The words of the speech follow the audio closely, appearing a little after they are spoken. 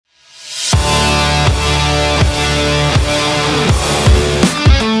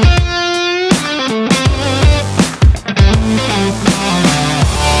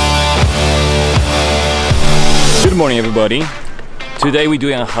everybody. Today we're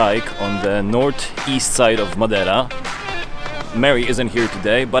doing a hike on the northeast side of Madeira. Mary isn't here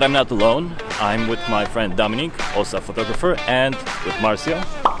today, but I'm not alone. I'm with my friend Dominic, also a photographer, and with Márcio,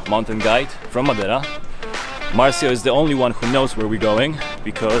 mountain guide from Madeira. Márcio is the only one who knows where we're going,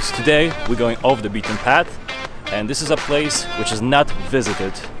 because today we're going off the beaten path, and this is a place which is not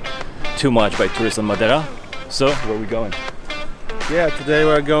visited too much by tourists on Madeira. So, where are we going? Yeah, today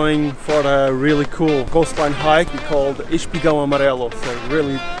we're going for a really cool coastline hike called Espigão Amarelo. It's a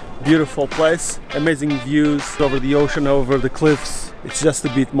really beautiful place, amazing views over the ocean, over the cliffs. It's just a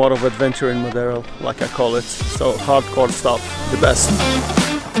bit more of adventure in Madeira, like I call it. So hardcore stuff, the best.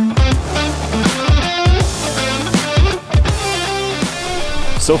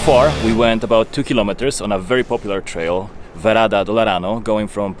 So far we went about 2 kilometers on a very popular trail, Verada do Larano, going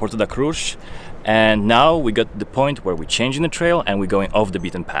from Porto da Cruz. And now we got the point where we're changing the trail and we're going off the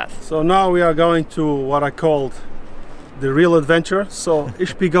beaten path. So now we are going to what I called the real adventure, so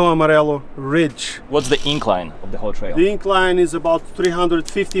Espigão Amarelo Ridge. What's the incline of the whole trail? The incline is about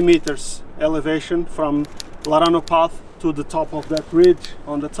 350 meters elevation from Larano path to the top of that ridge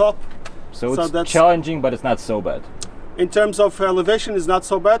on the top. So it's challenging, but it's not so bad. In terms of elevation, it's not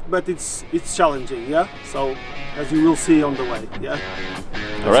so bad, but it's challenging, yeah? So, as you will see on the way, yeah?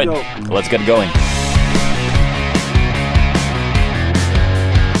 All right, let's get going.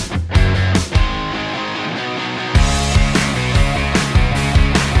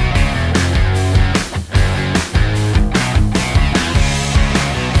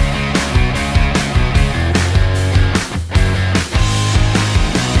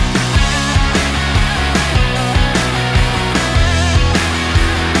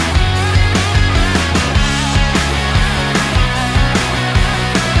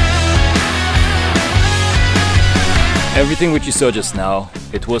 Everything which you saw just now,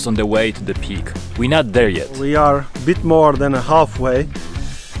 it was on the way to the peak. We're not there yet. We are a bit more than halfway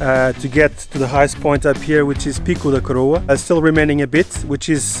to get to the highest point up here, which is Pico da Coroa. Still remaining a bit, which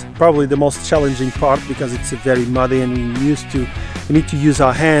is probably the most challenging part because it's very muddy and we need to use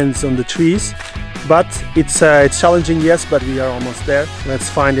our hands on the trees. But it's challenging, yes, but we are almost there. Let's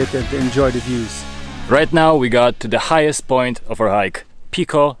find it and enjoy the views. Right now we got to the highest point of our hike,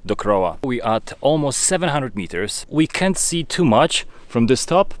 Pico da Coroa. We are at almost 700 meters. We can't see too much from this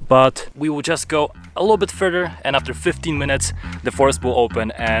top, but we will just go a little bit further, and after 15 minutes the forest will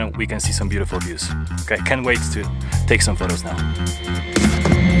open and we can see some beautiful views. Okay, can't wait to take some photos now.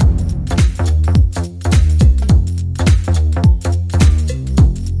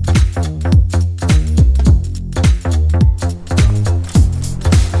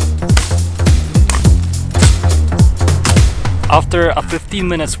 After a 15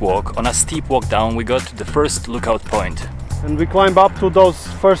 minutes walk on a steep walk down, we got to the first lookout point. And we climb up to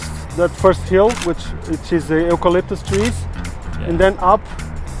that first hill, which is the eucalyptus trees, yeah. And then up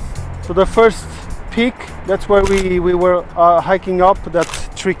to the first peak. That's where we were hiking up that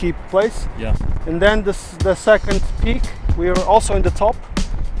tricky place. Yeah. And then the second peak, we are also in the top.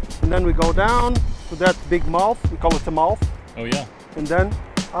 And then we go down to that big mouth. We call it the mouth. Oh yeah. And then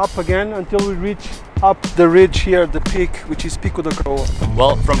up again until we reach up the ridge here, the peak, which is Pico da Coroa.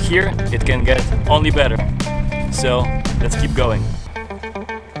 Well, from here it can get only better. So let's keep going.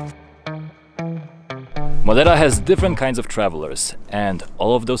 Madeira has different kinds of travelers, and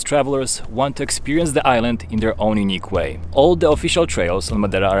all of those travelers want to experience the island in their own unique way. All the official trails on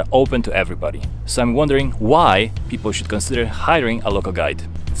Madeira are open to everybody, so I'm wondering why people should consider hiring a local guide.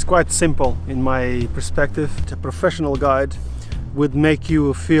 It's quite simple in my perspective. A professional guide would make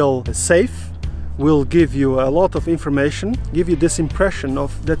you feel safe, will give you a lot of information, give you this impression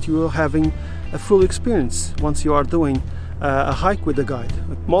of that you are having a full experience once you are doing a hike with a guide.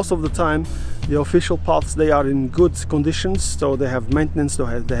 Most of the time the official paths, they are in good conditions, so they have maintenance,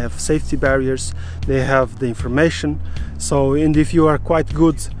 they have safety barriers, they have the information. So, and if you are quite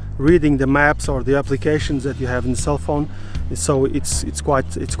good reading the maps or the applications that you have in the cell phone, so it's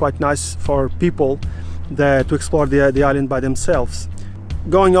quite nice for people to explore the island by themselves.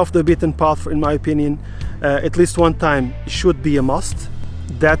 Going off the beaten path, in my opinion, at least one time should be a must.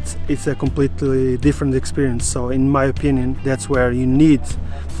 That is a completely different experience. So in my opinion, that's where you need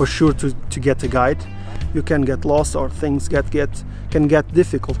for sure to get a guide. You can get lost or things can get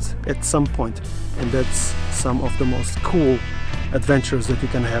difficult at some point, and that's some of the most cool adventures that you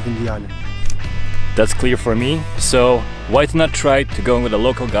can have in the island. That's clear for me. So why not try to go with a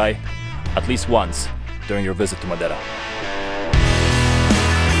local guy at least once during your visit to Madeira?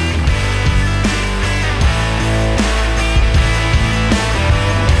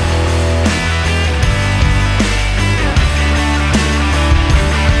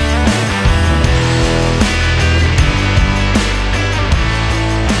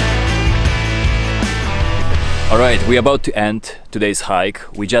 Alright, we're about to end today's hike.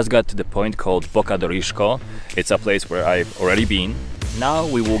 We just got to the point called Boca do Risco. It's a place where I've already been. Now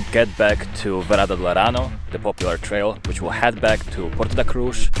we will get back to Verada do Larano, the popular trail, which will head back to Porto da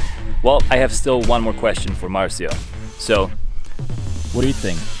Cruz. Well, I have still one more question for Márcio. So, what do you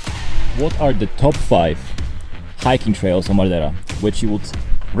think? What are the top 5 hiking trails on Madeira which you would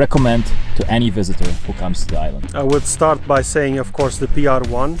recommend to any visitor who comes to the island? I would start by saying, of course, the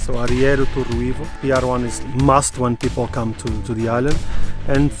PR1, so Arriero to Ruivo. PR1 is must when people come to the island.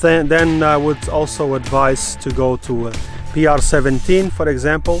 And then I would also advise to go to PR17, for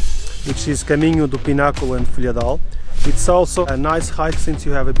example, which is Caminho do Pináculo and Folhadal. It's also a nice hike since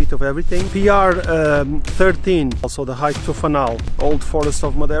you have a bit of everything. PR13, also the hike to Fanal, Old Forest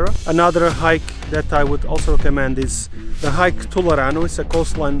of Madeira. Another hike that I would also recommend is the hike to Larano. It's a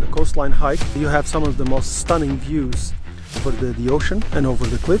coastline hike. You have some of the most stunning views over the ocean and over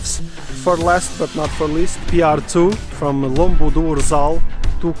the cliffs. For last but not for least, PR2 from Lombo do Urzal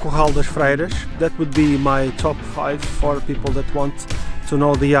to Corral das Freiras. That would be my top 5 for people that want to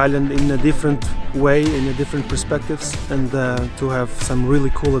know the island in a different way, in a different perspectives, and to have some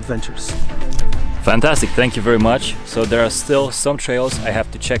really cool adventures. Fantastic, thank you very much. So there are still some trails I have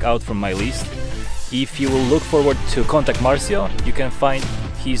to check out from my list. If you will look forward to contact Márcio, you can find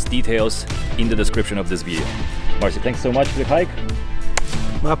his details in the description of this video. Márcio, thanks so much for the hike.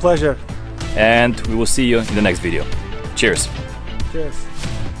 My pleasure. And we will see you in the next video. Cheers. Cheers.